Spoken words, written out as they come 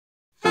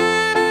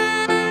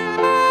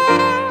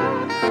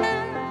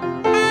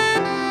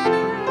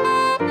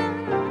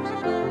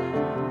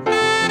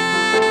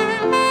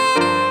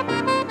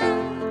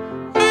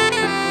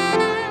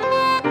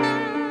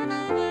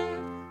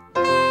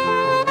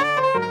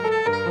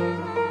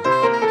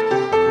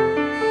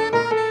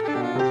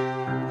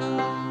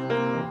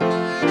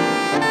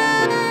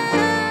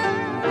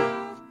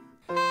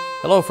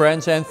Hello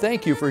friends, and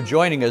thank you for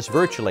joining us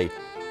virtually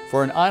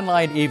for an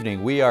online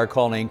evening we are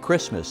calling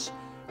Christmas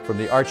from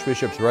the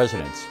Archbishop's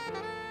residence.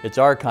 It's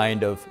our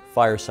kind of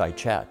fireside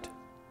chat.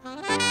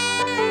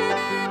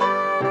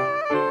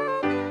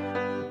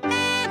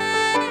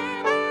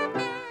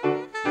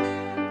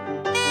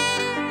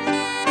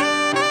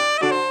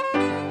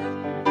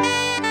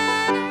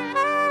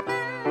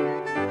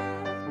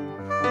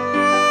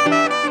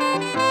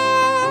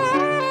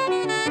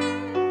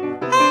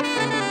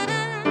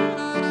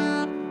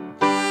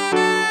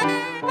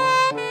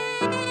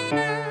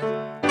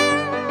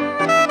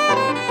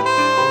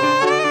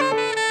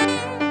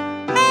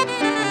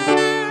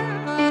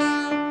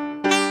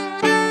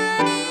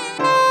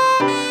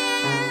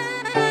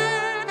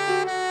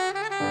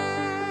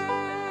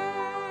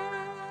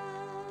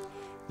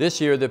 This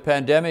year, the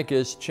pandemic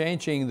is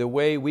changing the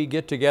way we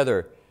get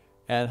together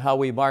and how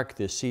we mark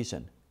this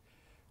season.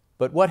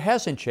 But what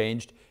hasn't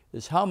changed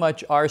is how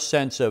much our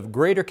sense of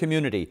greater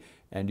community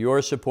and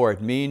your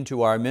support mean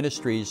to our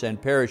ministries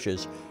and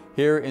parishes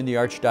here in the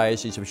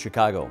Archdiocese of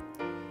Chicago.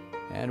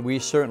 And we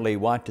certainly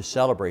want to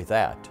celebrate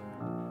that.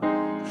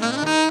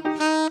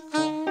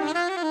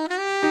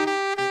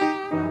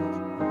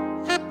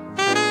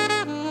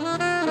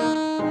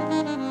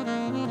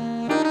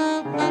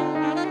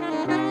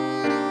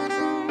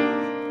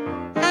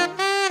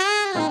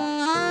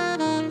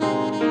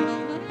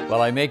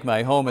 While I make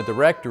my home at the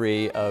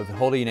rectory of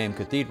Holy Name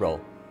Cathedral,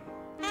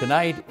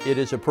 tonight it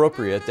is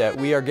appropriate that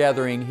we are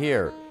gathering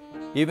here,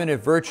 even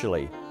if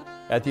virtually,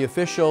 at the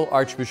official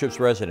Archbishop's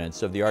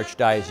residence of the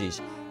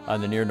Archdiocese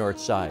on the near north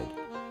side.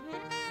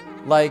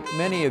 Like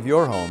many of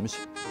your homes,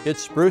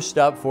 it's spruced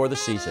up for the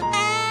season.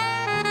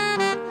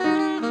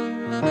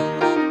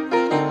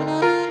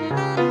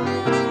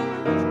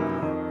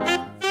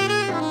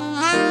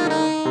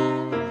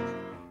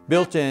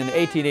 Built in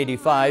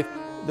 1885,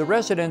 the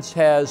residence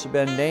has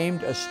been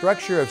named a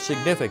structure of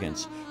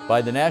significance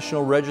by the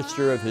National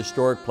Register of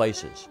Historic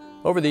Places.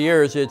 Over the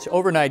years, its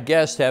overnight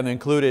guests have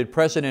included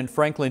President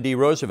Franklin D.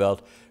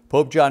 Roosevelt,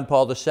 Pope John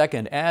Paul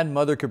II, and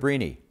Mother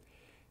Cabrini.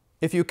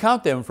 If you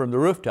count them from the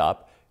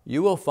rooftop,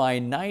 you will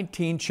find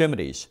 19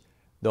 chimneys,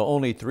 though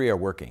only 3 are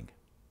working.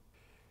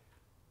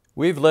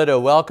 We've lit a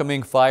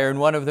welcoming fire in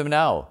one of them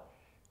now.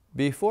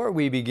 Before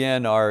we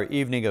begin our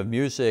evening of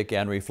music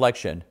and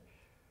reflection,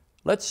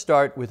 let's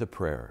start with a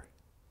prayer.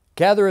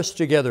 Gather us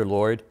together,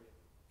 Lord,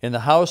 in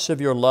the house of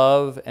your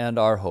love and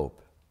our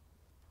hope,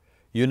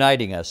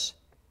 uniting us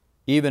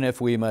even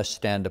if we must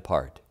stand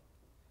apart.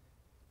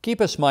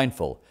 Keep us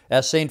mindful,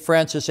 as St.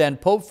 Francis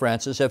and Pope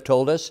Francis have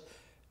told us,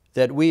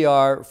 that we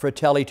are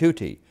fratelli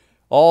tutti,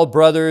 all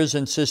brothers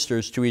and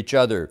sisters to each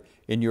other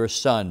in your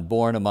Son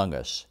born among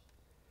us.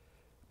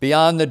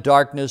 Beyond the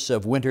darkness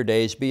of winter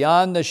days,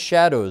 beyond the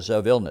shadows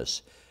of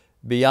illness,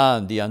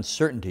 beyond the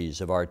uncertainties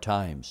of our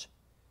times,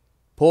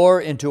 pour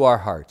into our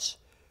hearts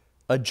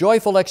a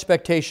joyful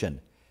expectation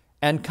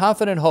and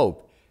confident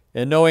hope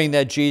in knowing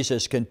that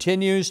Jesus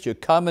continues to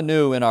come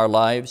anew in our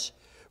lives,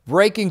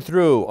 breaking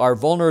through our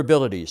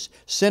vulnerabilities,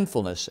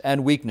 sinfulness,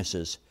 and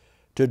weaknesses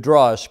to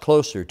draw us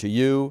closer to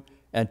you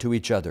and to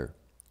each other.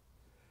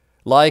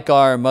 Like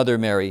our Mother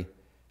Mary,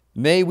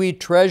 may we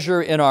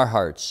treasure in our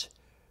hearts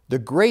the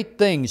great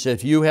things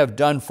that you have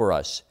done for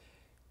us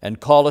and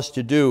call us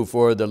to do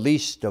for the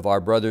least of our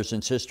brothers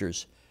and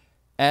sisters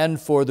and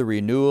for the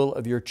renewal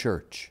of your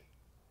church.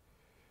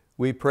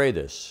 We pray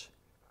this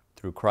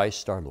through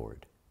Christ our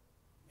Lord.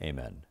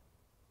 Amen.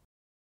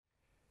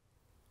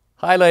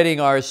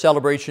 Highlighting our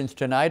celebrations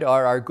tonight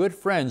are our good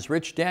friends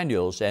Rich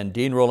Daniels and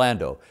Dean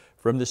Rolando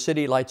from the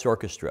City Lights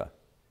Orchestra.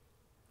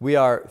 We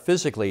are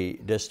physically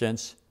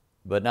distant,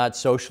 but not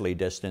socially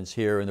distant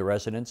here in the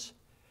residence.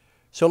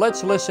 So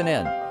let's listen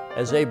in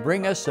as they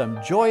bring us some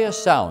joyous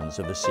sounds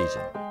of the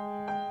season.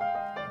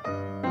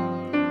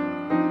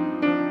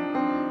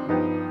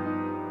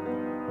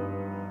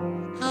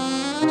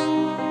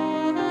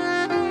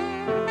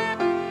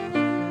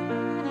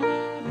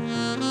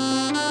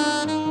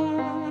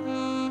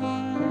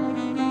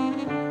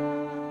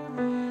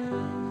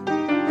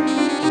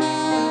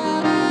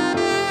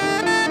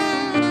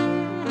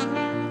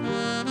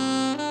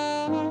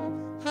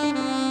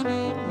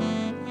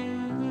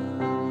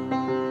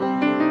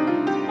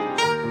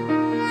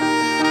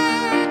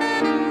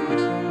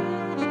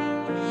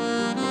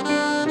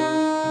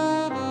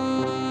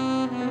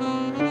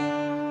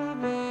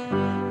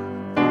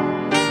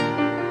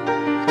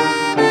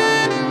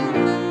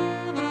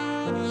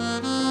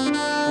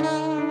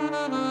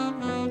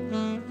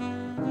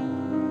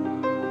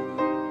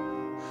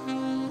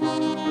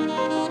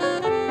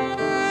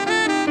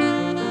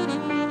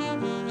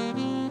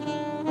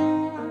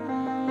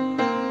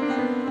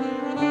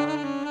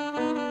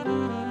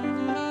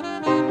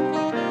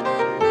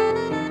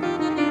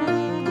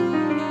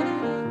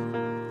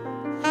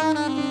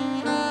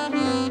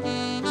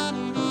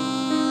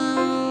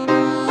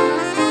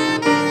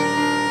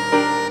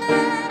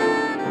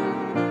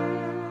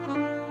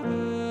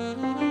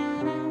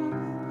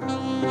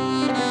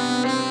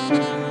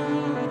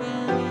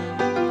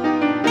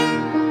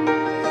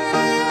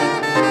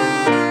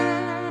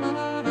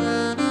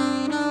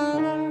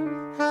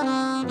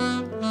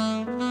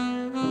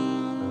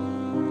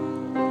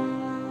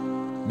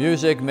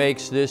 Music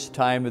makes this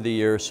time of the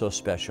year so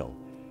special.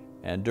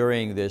 And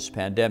during this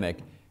pandemic,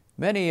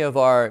 many of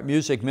our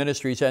music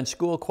ministries and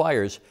school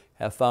choirs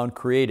have found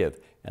creative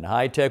and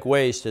high-tech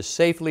ways to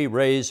safely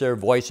raise their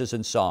voices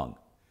in song.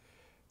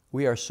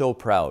 We are so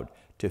proud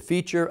to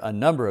feature a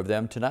number of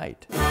them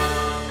tonight.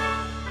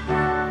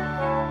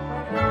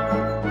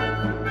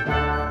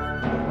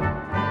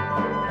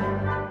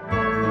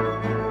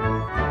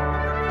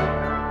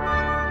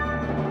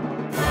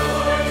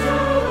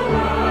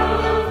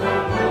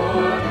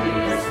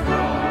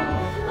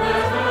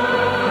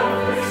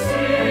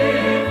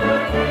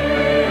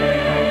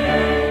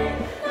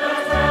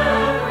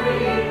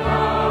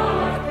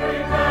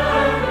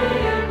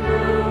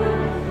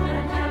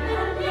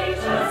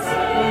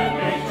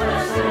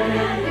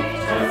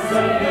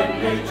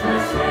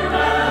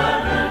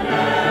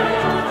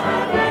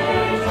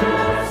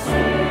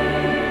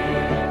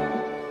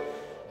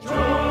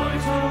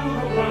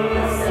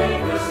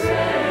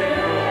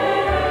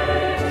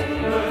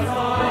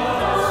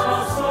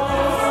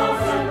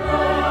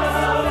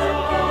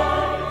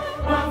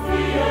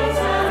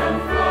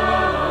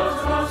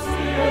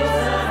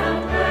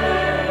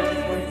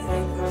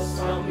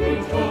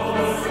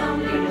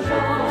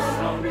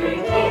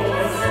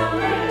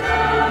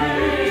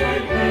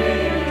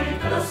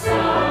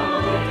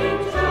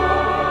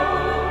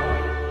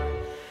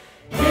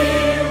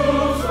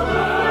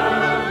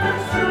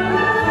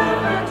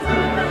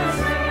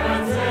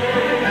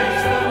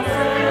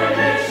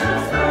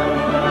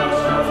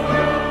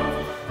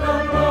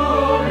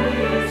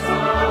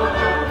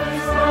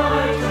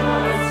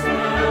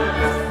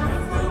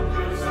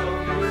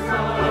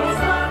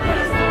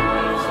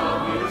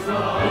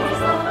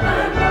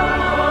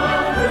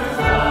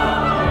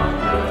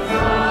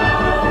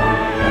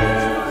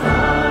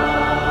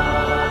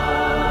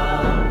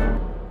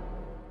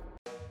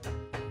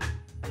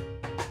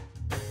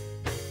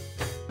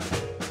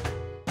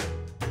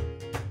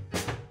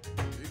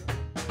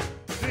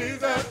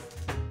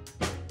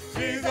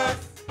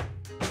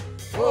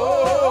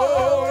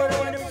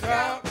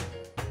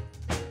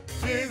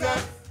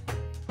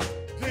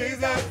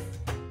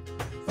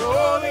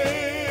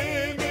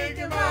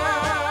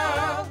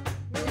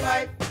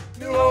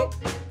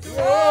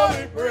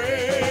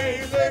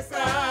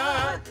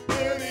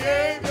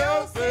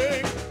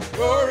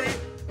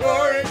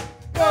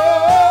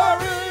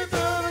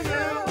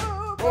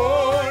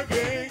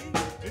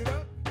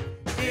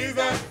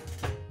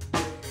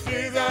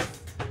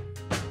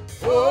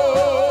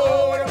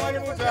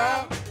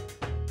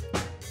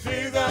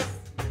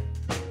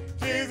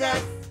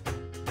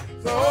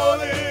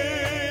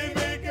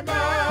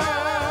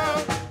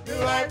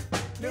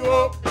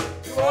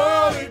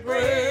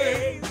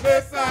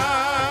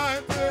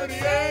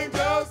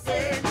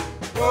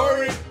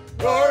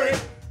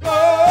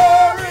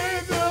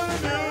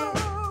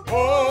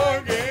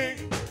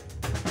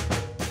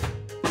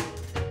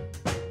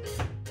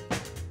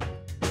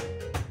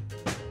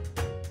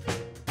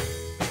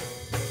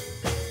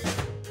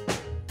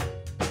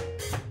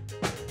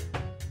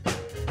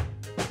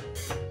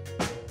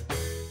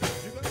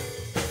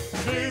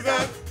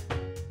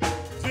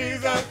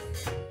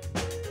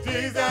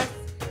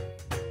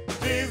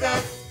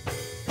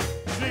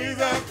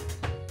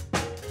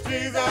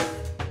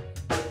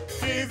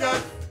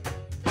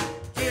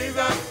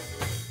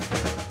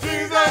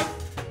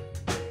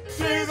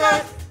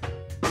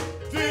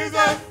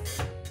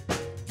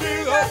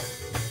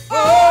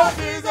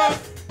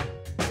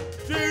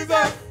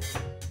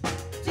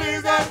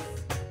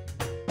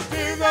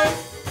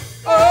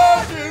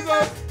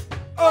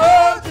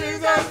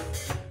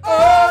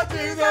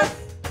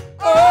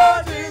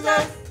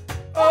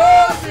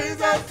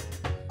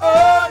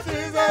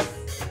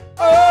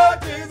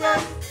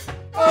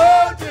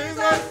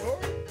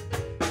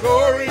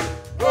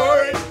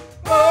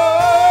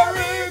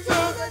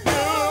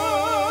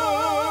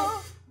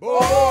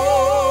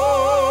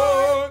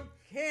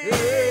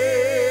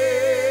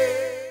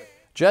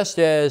 Just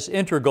as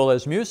integral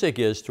as music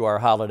is to our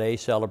holiday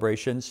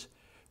celebrations,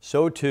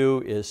 so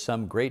too is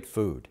some great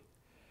food.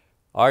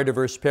 Our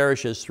diverse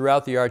parishes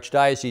throughout the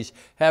Archdiocese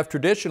have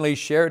traditionally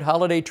shared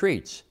holiday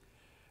treats,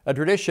 a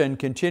tradition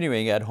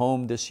continuing at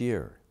home this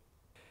year.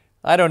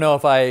 I don't know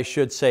if I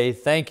should say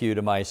thank you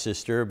to my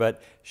sister,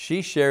 but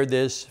she shared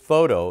this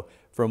photo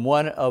from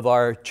one of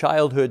our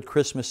childhood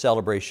Christmas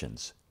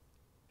celebrations.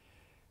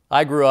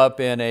 I grew up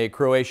in a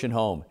Croatian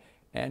home,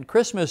 and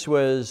Christmas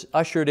was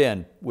ushered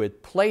in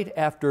with plate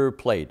after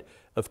plate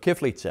of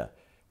kiflica,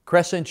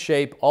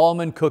 crescent-shaped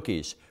almond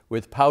cookies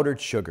with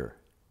powdered sugar.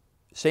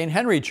 St.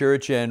 Henry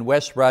Church in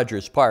West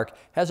Rogers Park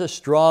has a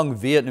strong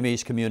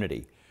Vietnamese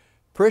community.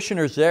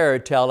 Parishioners there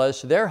tell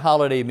us their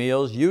holiday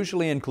meals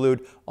usually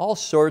include all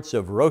sorts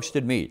of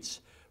roasted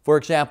meats. For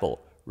example,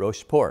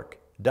 roast pork,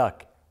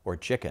 duck, or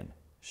chicken.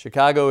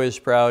 Chicago is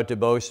proud to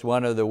boast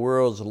one of the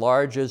world's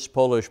largest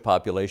Polish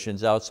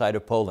populations outside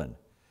of Poland.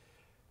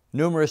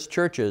 Numerous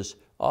churches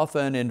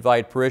often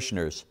invite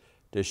parishioners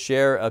to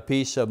share a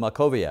piece of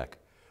makowiak,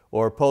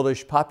 or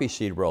Polish poppy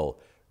seed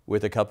roll,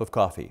 with a cup of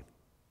coffee.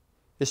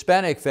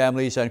 Hispanic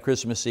families on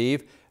Christmas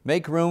Eve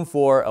Make room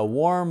for a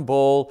warm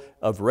bowl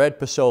of red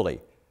pozole,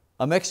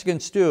 a Mexican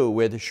stew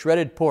with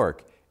shredded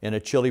pork in a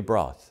chili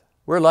broth.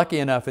 We're lucky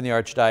enough in the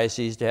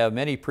Archdiocese to have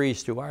many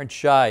priests who aren't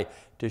shy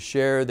to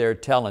share their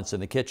talents in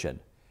the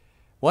kitchen.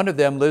 One of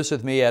them lives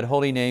with me at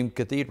Holy Name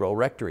Cathedral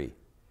Rectory.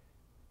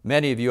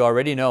 Many of you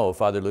already know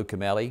Father Luke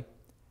Camelli.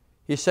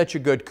 He's such a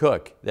good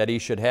cook that he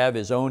should have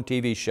his own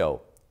TV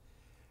show.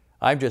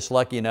 I'm just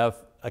lucky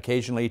enough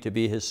occasionally to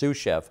be his sous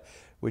chef,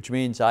 which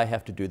means I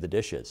have to do the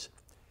dishes.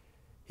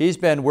 He's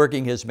been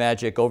working his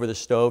magic over the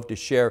stove to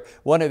share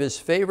one of his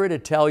favorite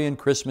Italian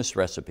Christmas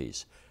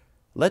recipes.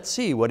 Let's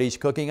see what he's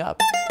cooking up.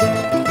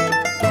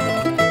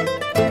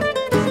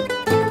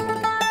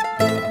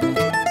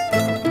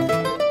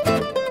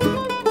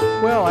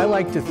 Well, I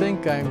like to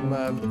think I'm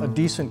a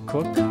decent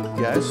cook,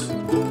 yes.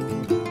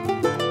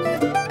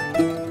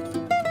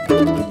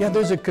 Yeah,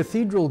 there's a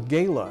cathedral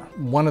gala.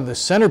 One of the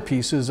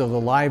centerpieces of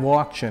the live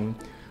auction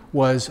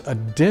was a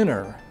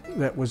dinner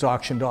that was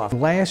auctioned off.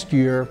 Last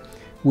year,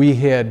 we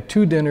had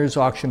 2 dinners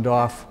auctioned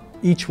off,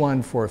 each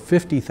one for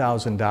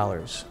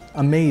 $50,000.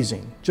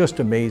 Amazing, just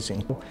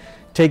amazing.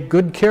 Take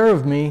good care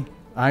of me,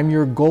 I'm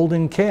your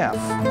golden calf.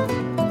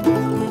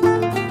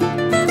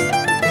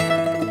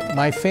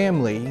 My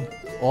family,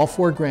 all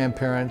 4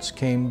 grandparents,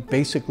 came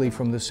basically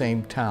from the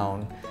same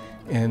town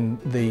in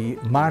the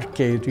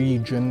Marche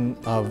region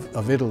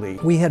of Italy.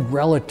 We had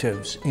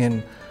relatives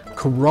in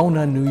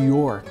Corona, New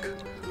York,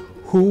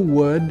 who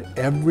would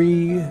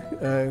every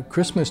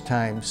Christmas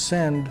time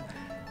send,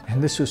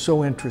 and this is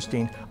so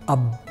interesting, a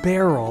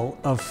barrel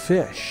of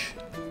fish,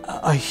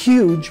 a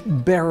huge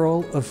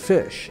barrel of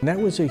fish. And that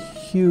was a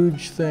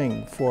huge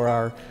thing for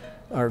our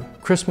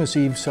Christmas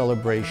Eve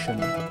celebration.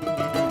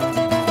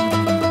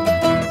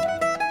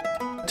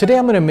 Today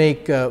I'm going to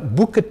make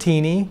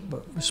bucatini,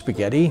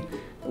 spaghetti,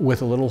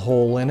 with a little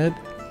hole in it,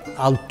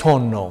 al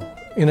tonno,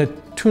 in a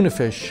tuna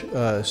fish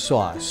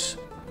sauce.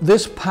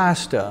 This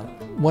pasta,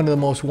 one of the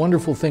most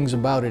wonderful things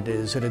about it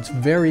is that it's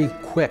very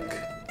quick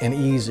and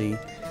easy.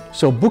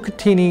 So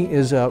bucatini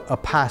is a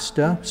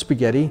pasta,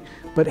 spaghetti,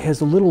 but it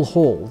has a little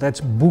hole. That's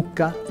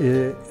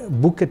bucatini,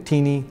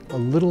 a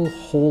little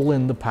hole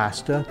in the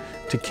pasta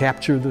to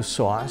capture the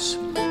sauce.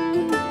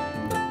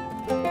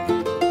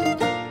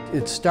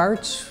 It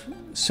starts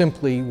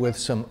simply with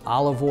some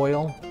olive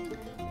oil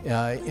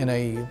in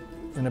a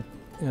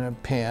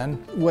pan.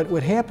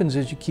 What happens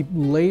is you keep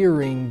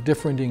layering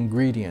different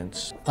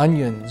ingredients.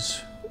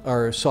 Onions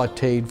are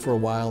sautéed for a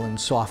while and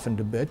softened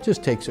a bit,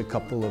 just takes a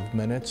couple of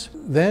minutes.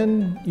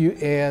 Then you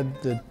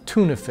add the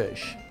tuna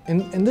fish,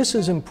 and this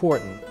is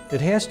important.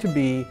 It has to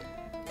be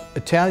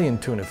Italian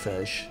tuna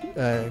fish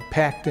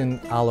packed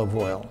in olive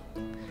oil.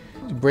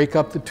 You break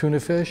up the tuna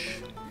fish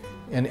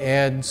and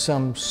add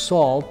some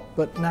salt,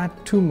 but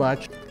not too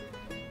much,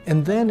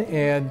 and then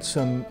add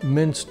some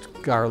minced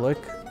garlic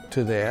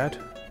to that,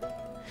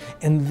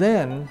 and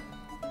then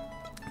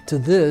to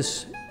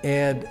this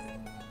add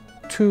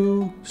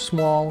 2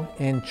 small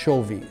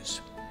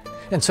anchovies.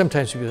 And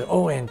sometimes people say,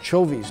 oh,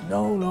 anchovies.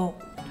 No.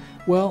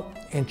 Well,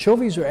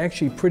 anchovies are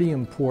actually pretty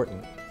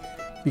important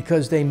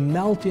because they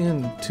melt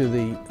into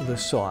the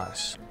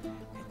sauce.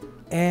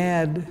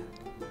 Add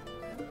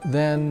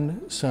then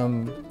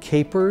some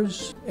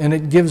capers, and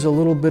it gives a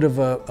little bit of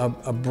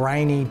a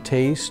briny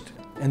taste.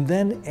 And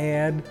then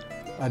add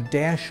a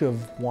dash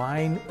of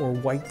wine or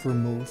white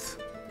vermouth,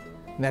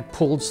 and that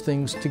pulls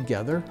things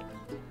together.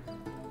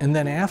 And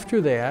then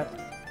after that,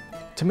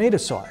 tomato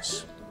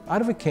sauce,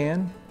 out of a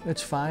can,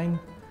 that's fine.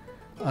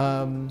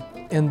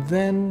 And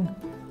then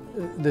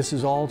this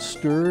is all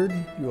stirred,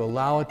 you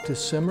allow it to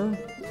simmer,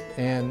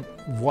 and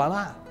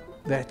voila,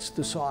 that's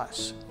the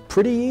sauce.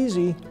 Pretty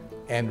easy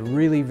and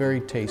really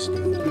very tasty.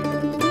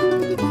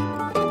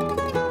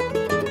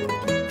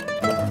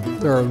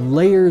 There are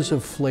layers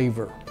of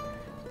flavor.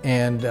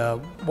 And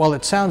while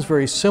it sounds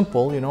very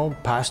simple, you know,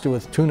 pasta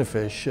with tuna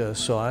fish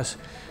sauce,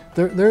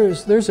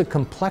 there's a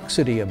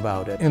complexity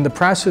about it. In the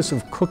process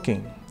of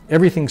cooking,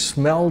 everything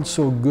smelled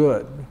so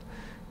good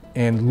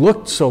and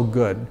looked so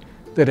good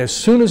that as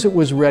soon as it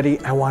was ready,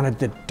 I wanted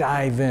to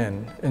dive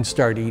in and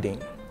start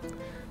eating.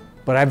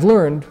 But I've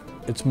learned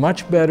it's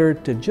much better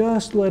to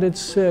just let it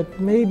sit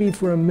maybe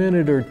for a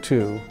minute or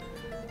 2,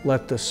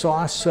 let the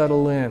sauce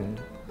settle in,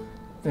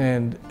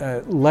 and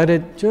let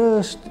it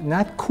just,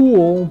 not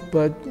cool,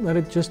 but let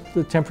it just,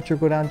 the temperature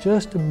go down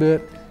just a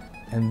bit,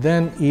 and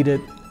then eat it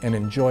and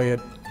enjoy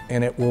it,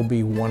 and it will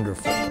be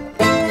wonderful.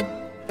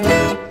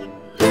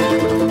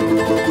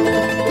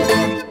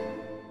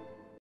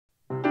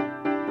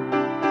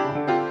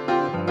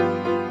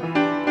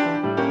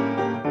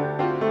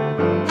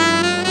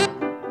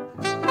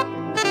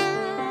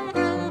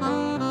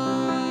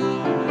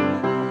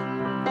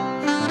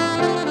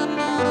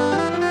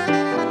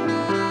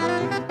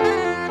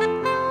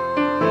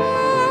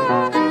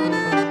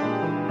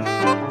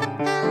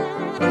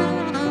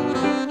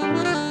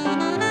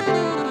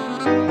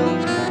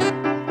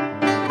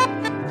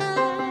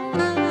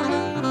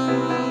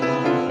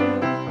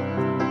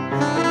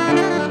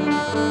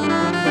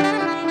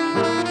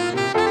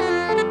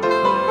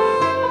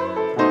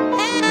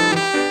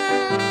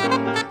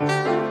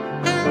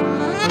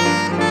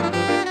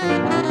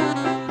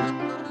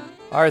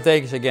 Our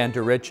thanks again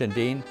to Rich and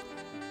Dean.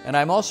 And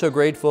I'm also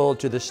grateful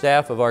to the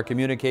staff of our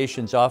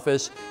Communications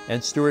Office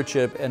and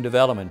Stewardship and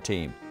Development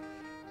team.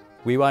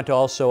 We want to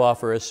also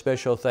offer a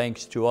special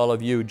thanks to all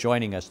of you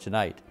joining us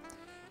tonight.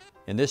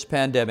 In this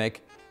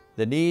pandemic,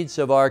 the needs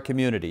of our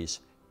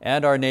communities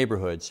and our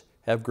neighborhoods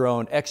have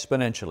grown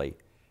exponentially,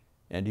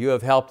 and you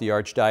have helped the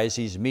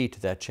Archdiocese meet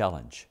that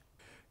challenge.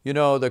 You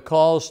know, the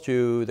calls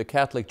to the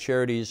Catholic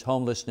Charities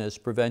Homelessness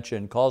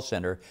Prevention Call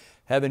Center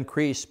have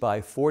increased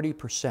by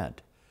 40%.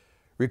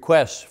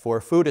 Requests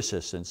for food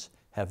assistance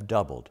have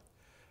doubled.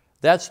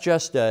 That's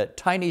just a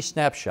tiny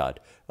snapshot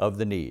of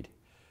the need.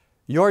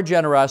 Your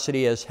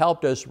generosity has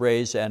helped us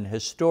raise an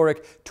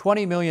historic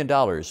 $20 million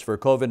for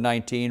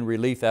COVID-19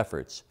 relief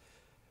efforts,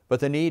 but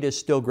the need is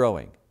still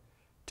growing.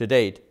 To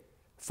date,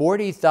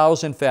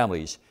 40,000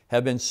 families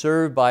have been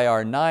served by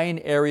our 9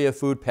 area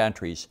food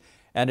pantries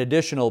and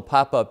additional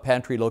pop-up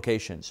pantry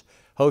locations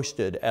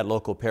hosted at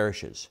local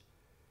parishes.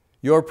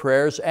 Your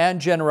prayers and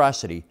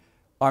generosity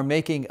are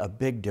making a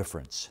big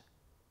difference.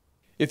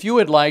 If you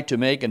would like to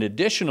make an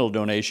additional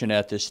donation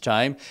at this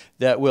time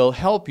that will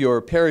help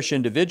your parish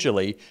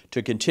individually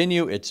to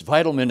continue its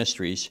vital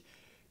ministries,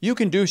 you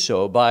can do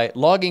so by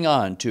logging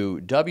on to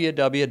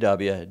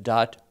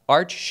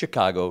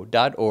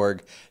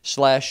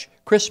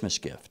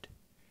www.archchicago.org/ChristmasGift.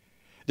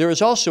 There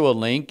is also a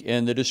link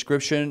in the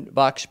description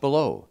box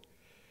below.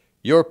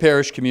 Your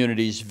parish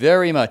communities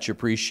very much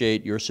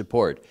appreciate your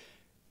support,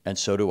 and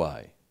so do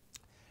I.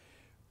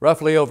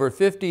 Roughly over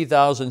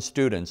 50,000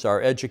 students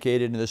are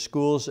educated in the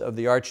schools of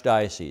the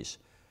Archdiocese.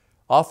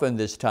 Often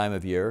this time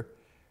of year,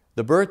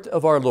 the birth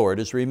of our Lord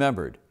is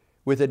remembered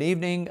with an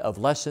evening of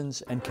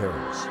lessons and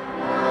carols.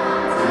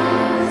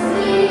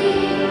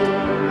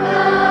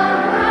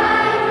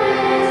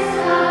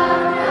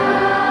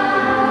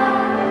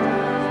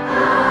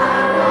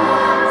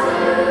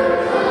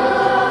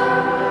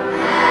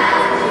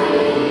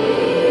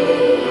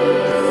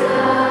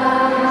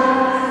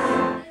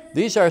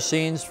 These are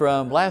scenes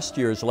from last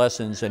year's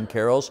lessons and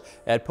carols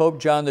at Pope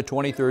John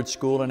XXIII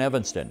School in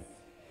Evanston.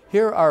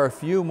 Here are a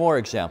few more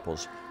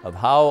examples of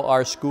how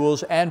our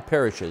schools and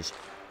parishes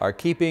are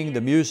keeping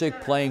the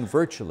music playing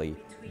virtually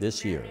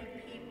this year.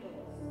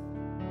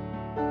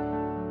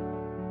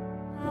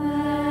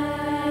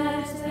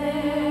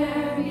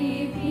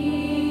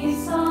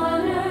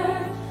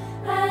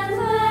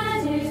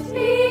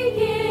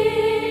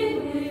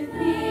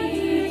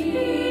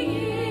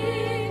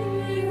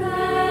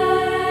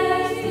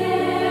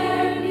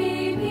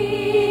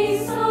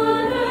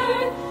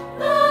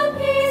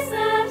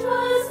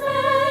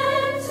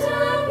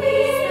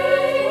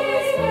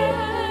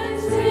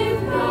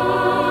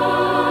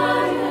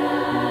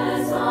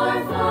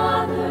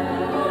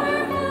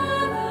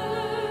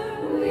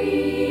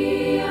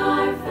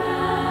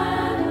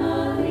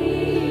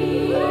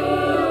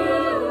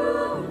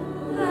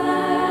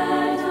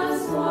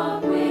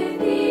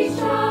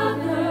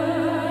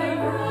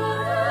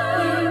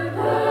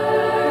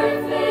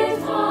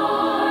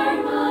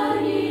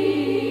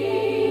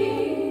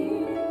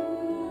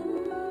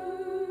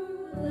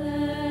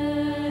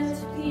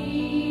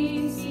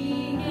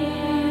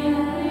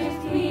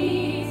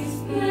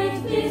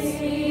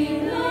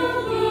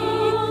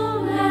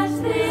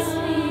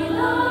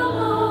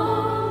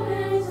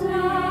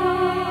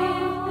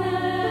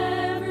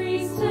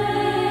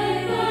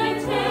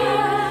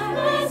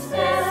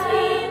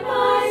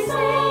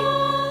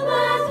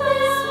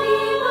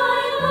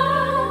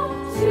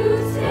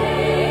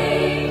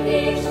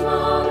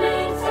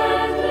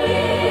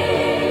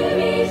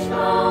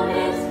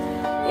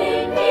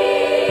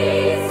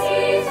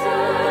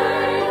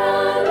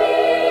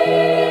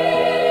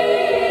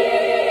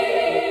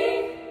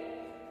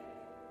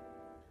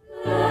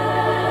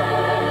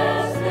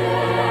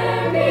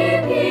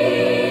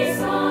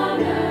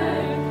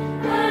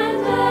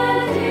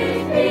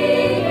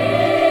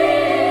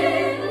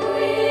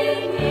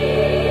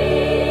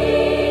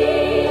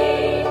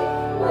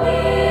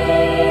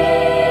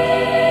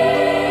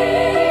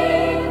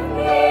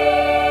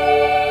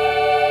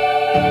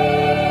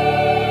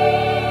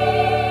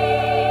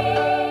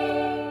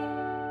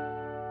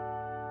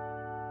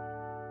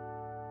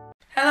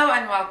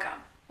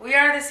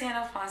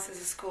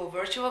 School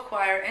Virtual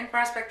Choir in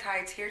Prospect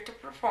Heights here to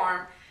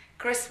perform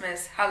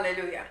Christmas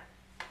Hallelujah.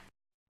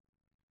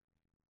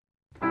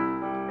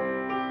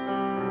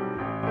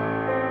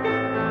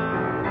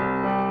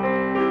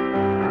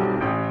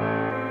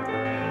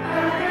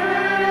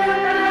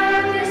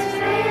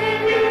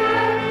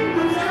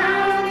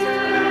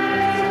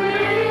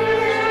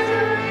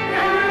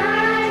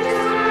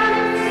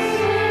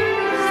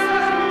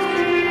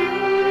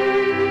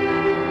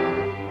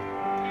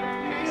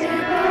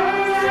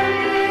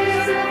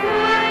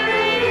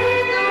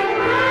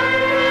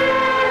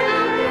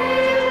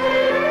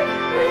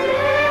 With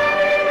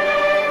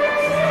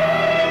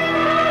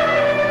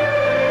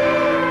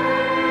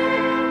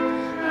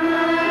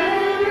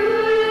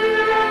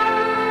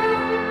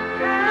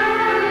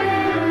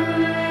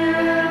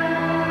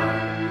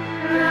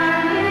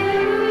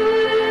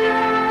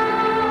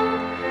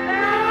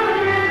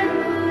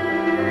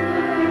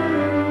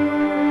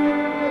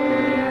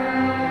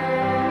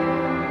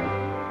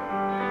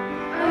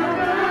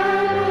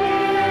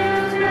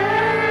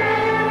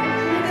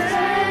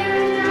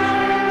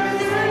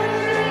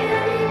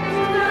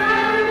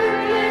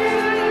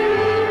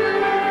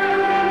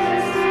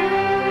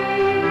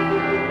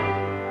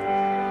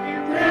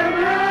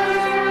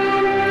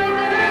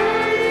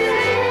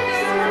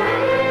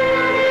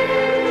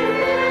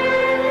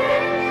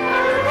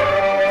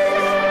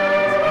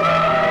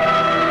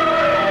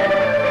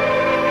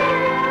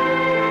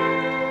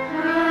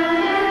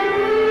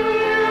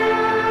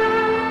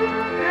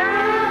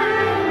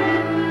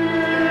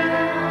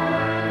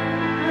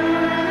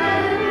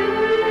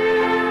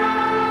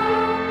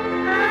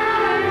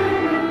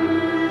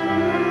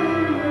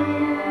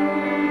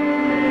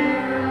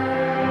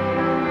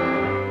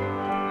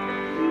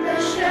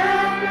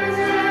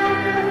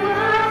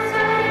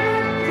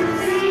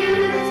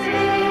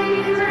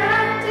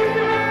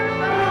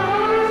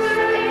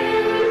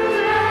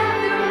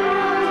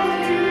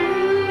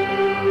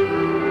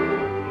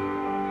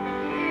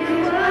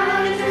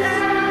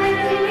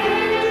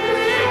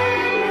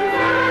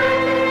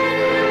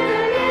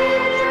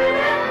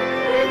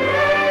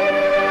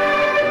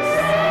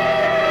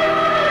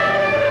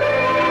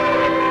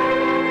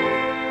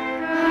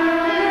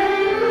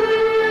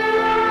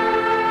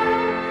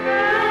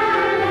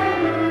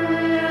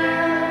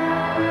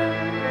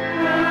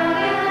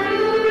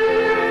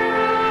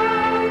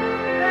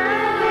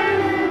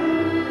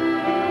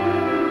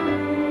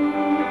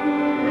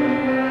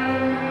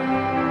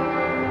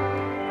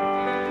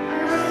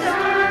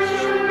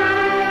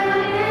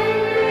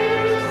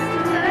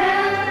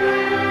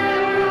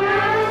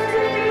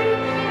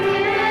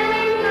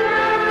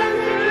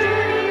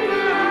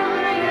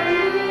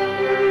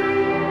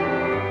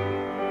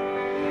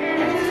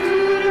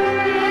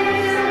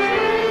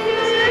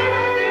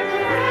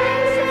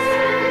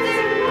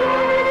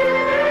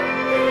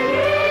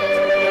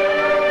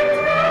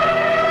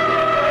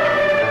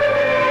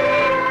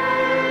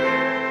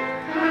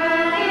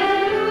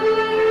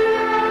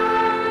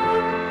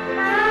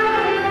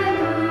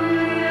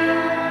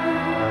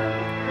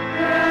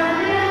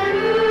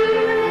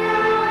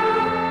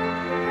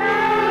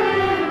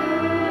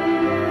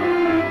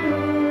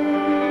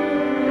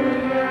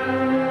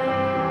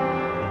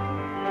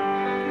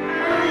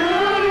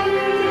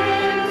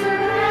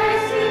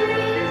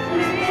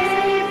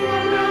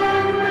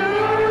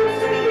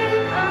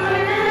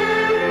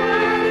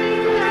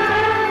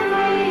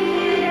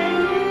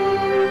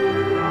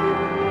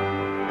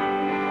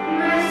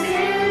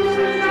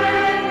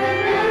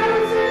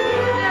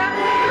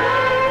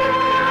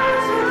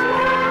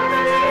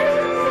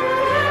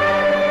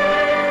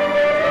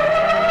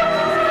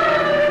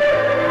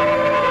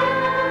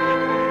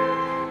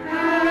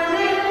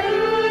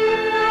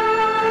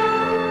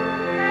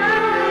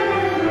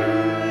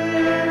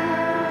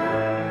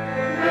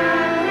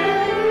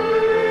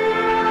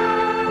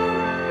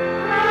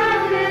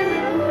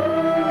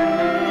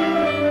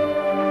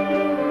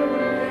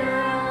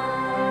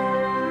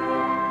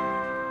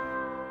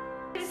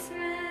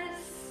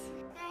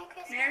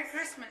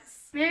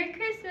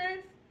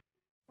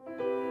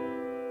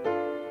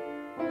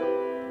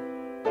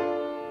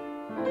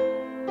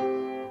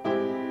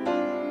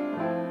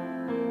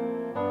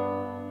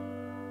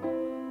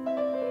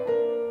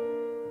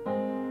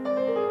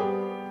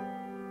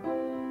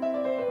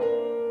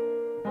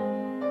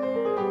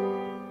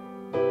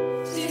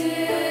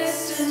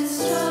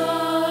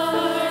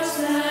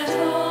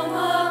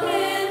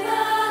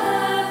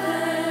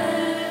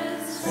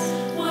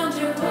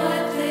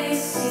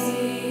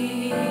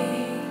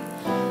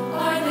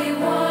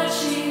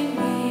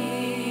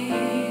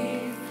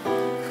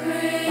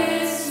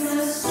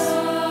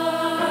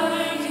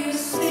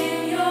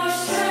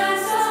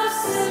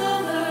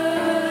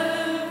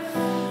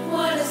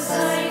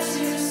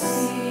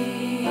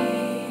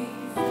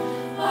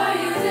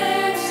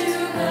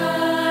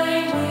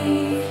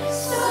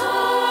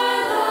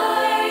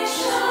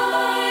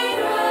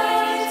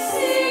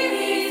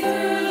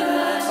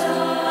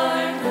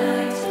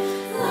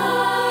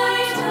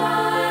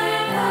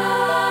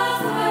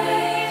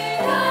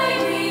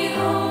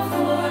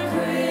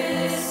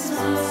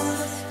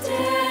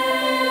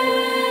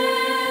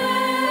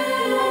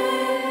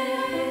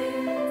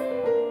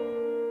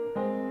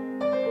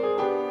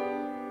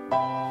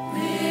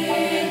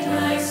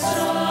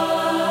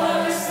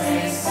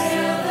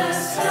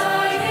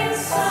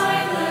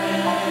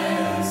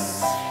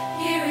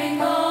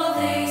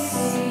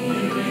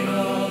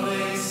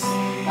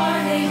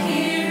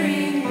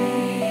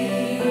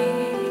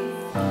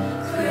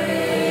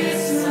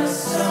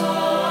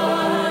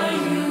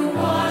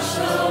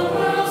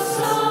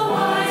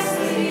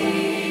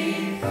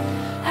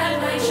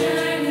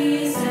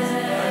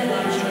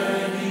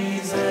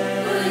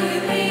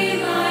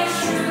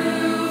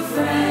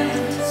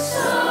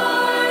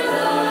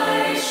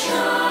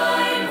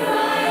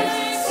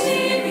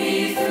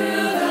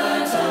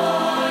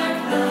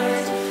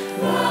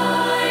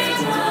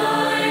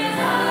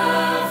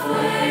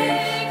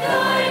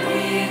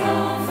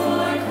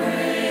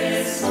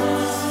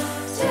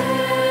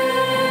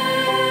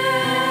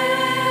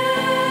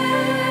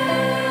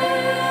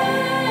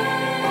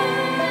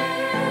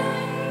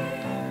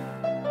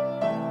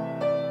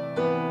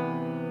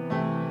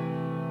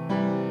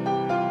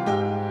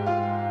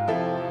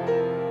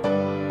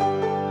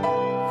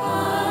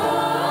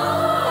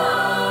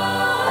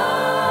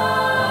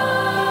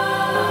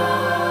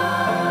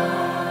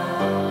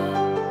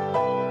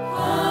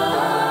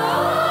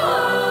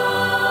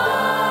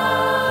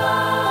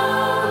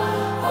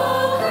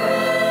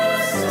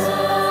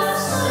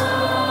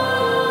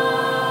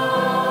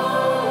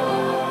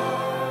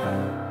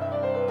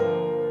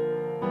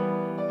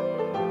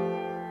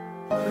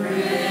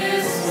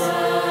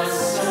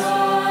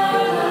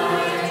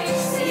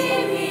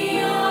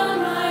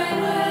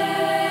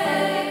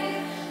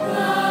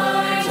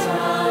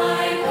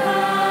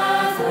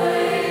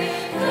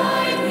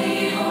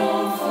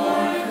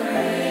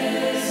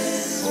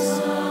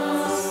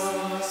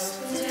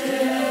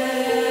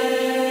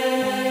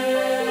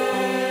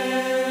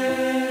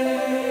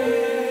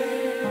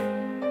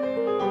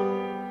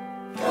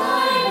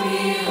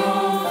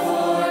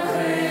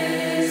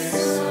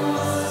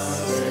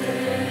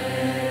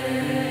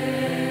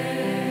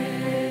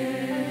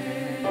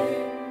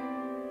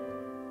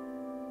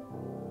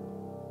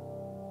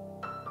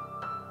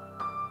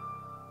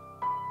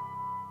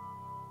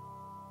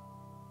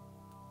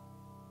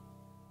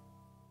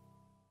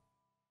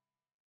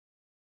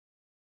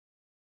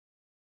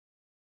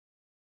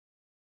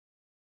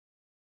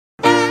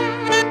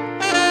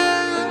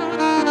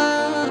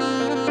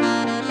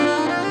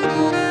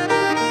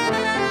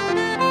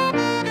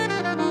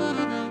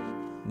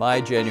My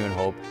genuine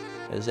hope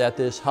is that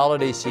this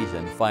holiday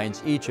season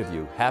finds each of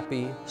you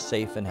happy,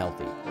 safe, and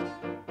healthy.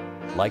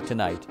 Like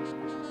tonight,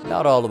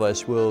 not all of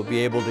us will be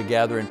able to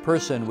gather in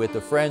person with the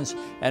friends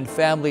and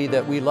family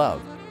that we love.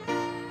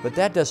 But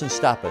that doesn't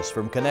stop us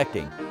from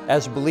connecting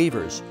as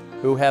believers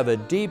who have a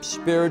deep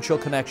spiritual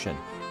connection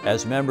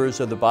as members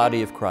of the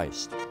body of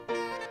Christ.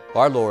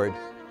 Our Lord,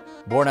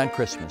 born on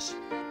Christmas,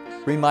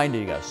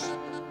 reminding us,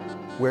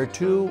 where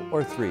 2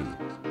 or 3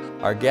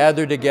 are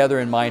gathered together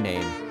in my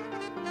name,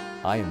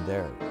 I am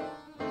there.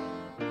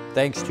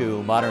 Thanks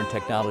to modern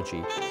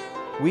technology,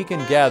 we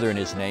can gather in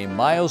His name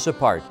miles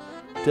apart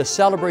to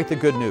celebrate the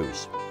good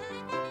news.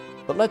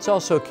 But let's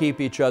also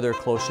keep each other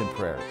close in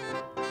prayer.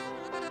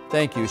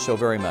 Thank you so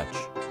very much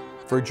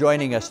for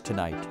joining us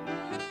tonight.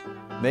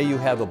 May you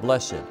have a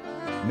blessed,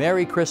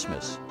 Merry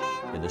Christmas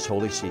in this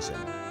holy season.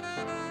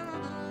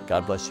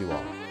 God bless you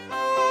all.